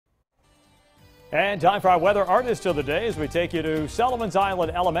And time for our weather artist of the day as we take you to Sullivan's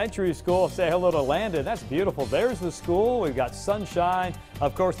Island Elementary School. Say hello to Landon. That's beautiful. There's the school. We've got sunshine.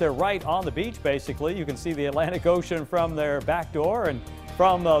 Of course, they're right on the beach, basically. You can see the Atlantic Ocean from their back door and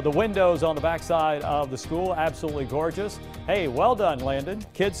from the windows on the backside of the school. Absolutely gorgeous. Hey, well done, Landon.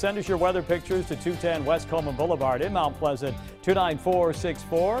 Kids, send us your weather pictures to 210 West Coleman Boulevard in Mount Pleasant,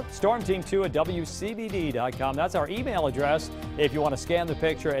 29464. Stormteam2 at WCBD.com. That's our email address if you want to scan the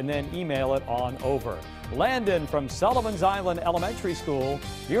picture and then email it on over. Landon from Sullivan's Island Elementary School,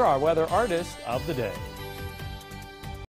 you're our weather artist of the day.